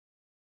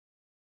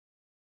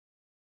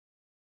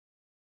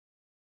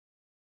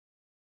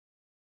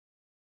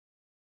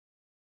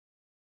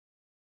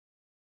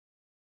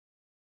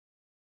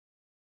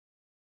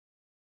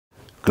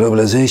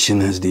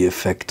Globalization has the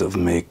effect of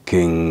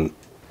making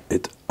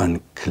it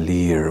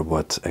unclear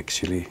what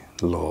actually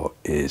law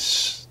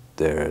is.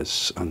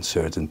 There's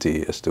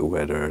uncertainty as to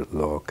whether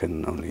law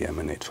can only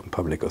emanate from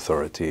public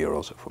authority or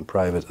also from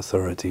private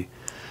authority.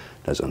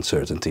 There's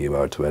uncertainty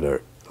about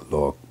whether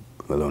law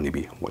will only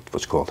be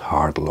what's called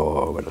hard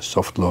law or whether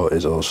soft law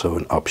is also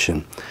an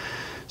option.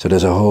 So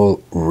there's a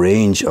whole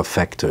range of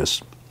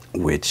factors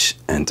which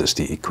enters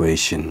the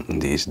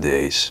equation these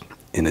days.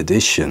 In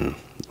addition,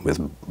 with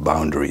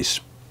boundaries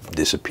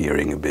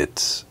disappearing a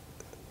bit,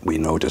 we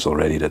notice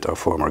already that our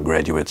former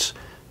graduates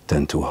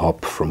tend to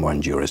hop from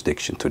one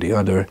jurisdiction to the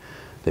other.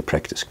 They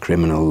practice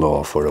criminal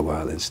law for a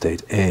while in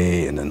state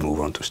A and then move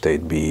on to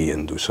state B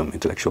and do some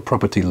intellectual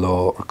property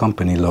law or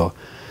company law.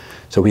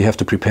 So we have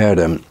to prepare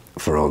them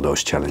for all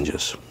those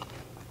challenges.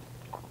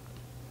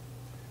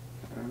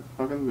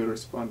 How can we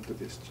respond to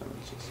these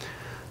challenges?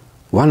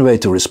 One way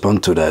to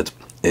respond to that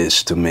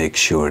is to make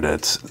sure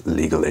that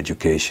legal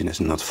education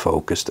is not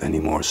focused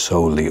anymore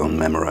solely on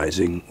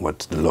memorizing what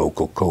the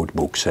local code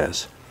book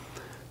says,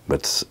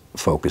 but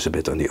focus a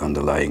bit on the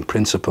underlying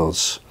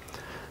principles,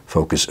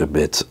 focus a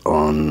bit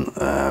on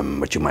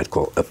what you might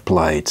call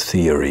applied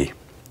theory,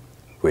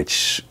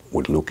 which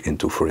would look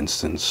into, for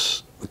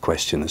instance, the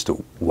question as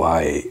to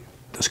why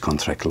does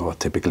contract law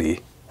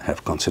typically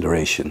have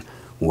consideration?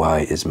 Why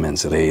is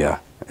mens rea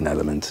an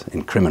element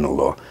in criminal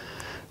law?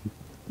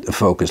 A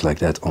focus like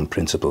that on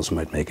principles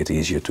might make it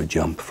easier to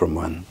jump from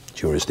one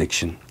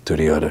jurisdiction to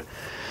the other.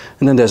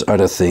 And then there's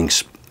other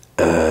things.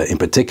 In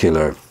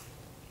particular,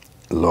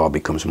 law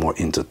becomes more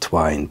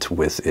intertwined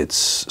with its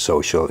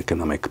social,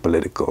 economic,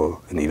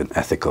 political, and even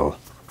ethical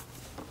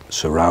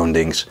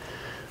surroundings,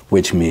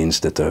 which means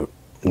that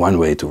one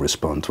way to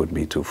respond would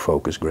be to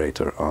focus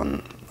greater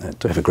on,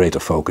 to have a greater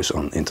focus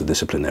on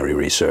interdisciplinary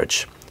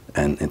research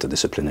and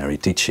interdisciplinary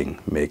teaching.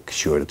 Make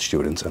sure that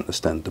students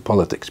understand the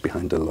politics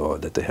behind the law,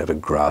 that they have a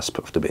grasp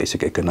of the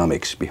basic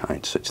economics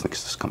behind such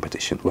things as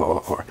competition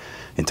law or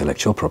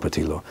intellectual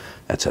property law,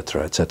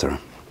 etc., etc.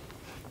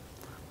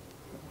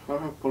 How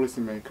have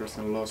policymakers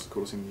and law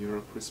schools in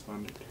Europe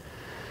responded?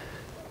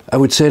 I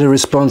would say the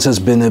response has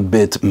been a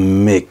bit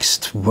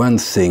mixed. One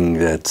thing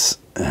that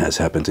has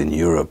happened in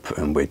Europe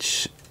and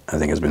which I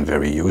think has been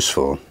very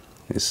useful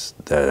is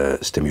the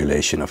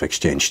stimulation of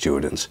exchange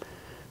students.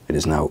 It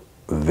is now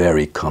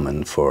very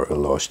common for a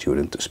law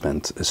student to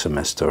spend a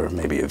semester,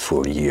 maybe a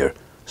full year,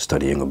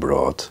 studying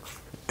abroad,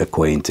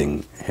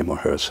 acquainting him or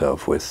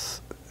herself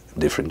with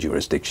different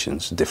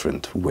jurisdictions,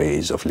 different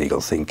ways of legal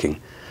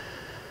thinking.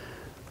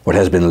 What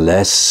has been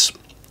less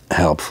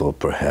helpful,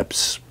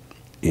 perhaps,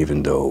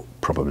 even though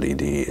probably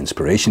the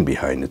inspiration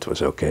behind it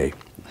was okay,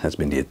 has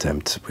been the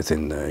attempt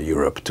within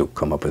Europe to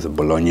come up with a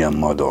Bologna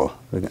model,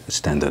 a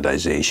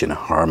standardization, a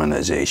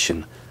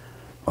harmonization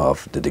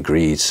of the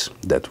degrees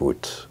that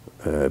would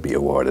be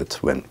awarded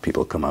when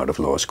people come out of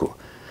law school.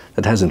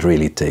 That hasn't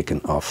really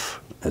taken off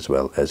as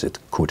well as it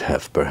could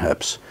have,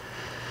 perhaps.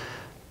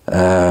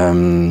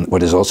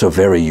 What is also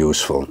very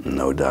useful,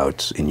 no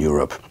doubt, in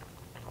Europe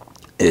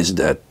is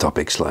that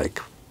topics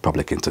like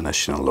public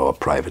international law,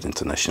 private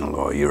international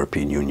law,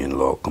 European Union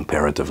law,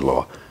 comparative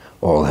law,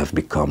 all have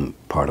become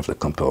part of the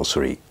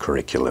compulsory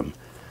curriculum.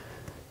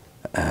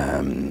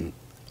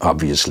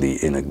 Obviously,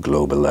 in a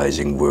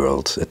globalizing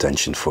world,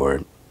 attention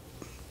for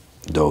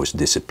those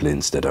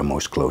disciplines that are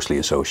most closely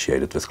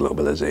associated with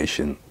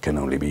globalization can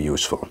only be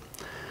useful.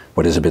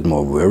 What is a bit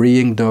more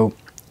worrying, though,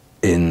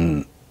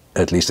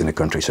 at least in a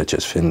country such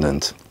as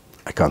Finland,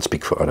 I can't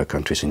speak for other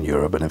countries in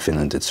Europe, but in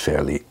Finland it's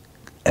fairly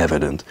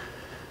evident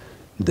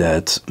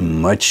that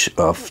much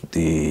of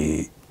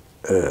the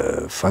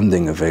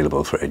funding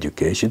available for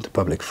education, the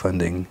public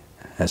funding,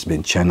 has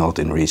been channeled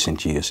in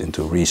recent years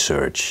into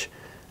research.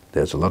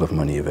 There's a lot of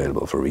money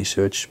available for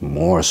research,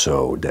 more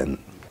so than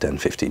 10,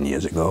 15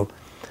 years ago.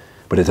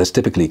 But it has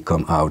typically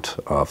come out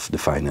of the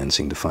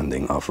financing, the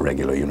funding of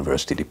regular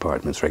university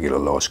departments, regular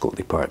law school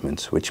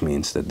departments, which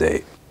means that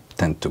they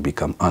tend to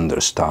become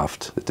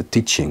understaffed, that the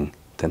teaching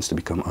tends to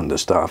become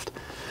understaffed,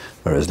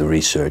 whereas the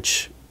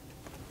research,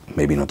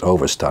 maybe not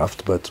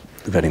overstaffed, but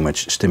very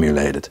much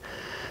stimulated.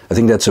 I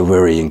think that's a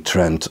worrying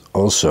trend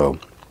also,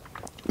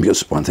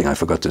 because one thing I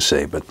forgot to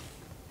say, but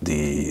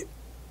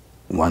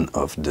one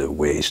of the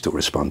ways to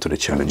respond to the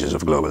challenges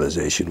of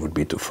globalization would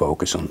be to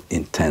focus on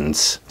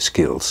intense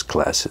skills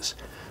classes,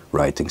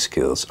 writing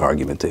skills,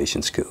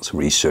 argumentation skills,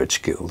 research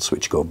skills,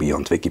 which go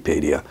beyond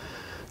Wikipedia,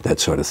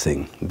 that sort of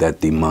thing. That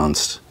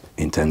demands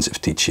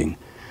intensive teaching,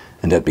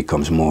 and that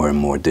becomes more and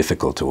more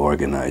difficult to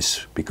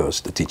organize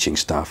because the teaching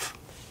staff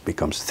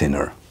becomes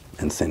thinner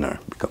and thinner,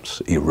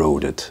 becomes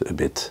eroded a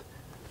bit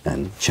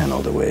and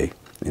channeled away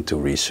into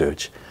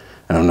research.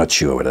 And I'm not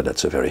sure whether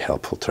that's a very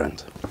helpful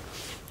trend.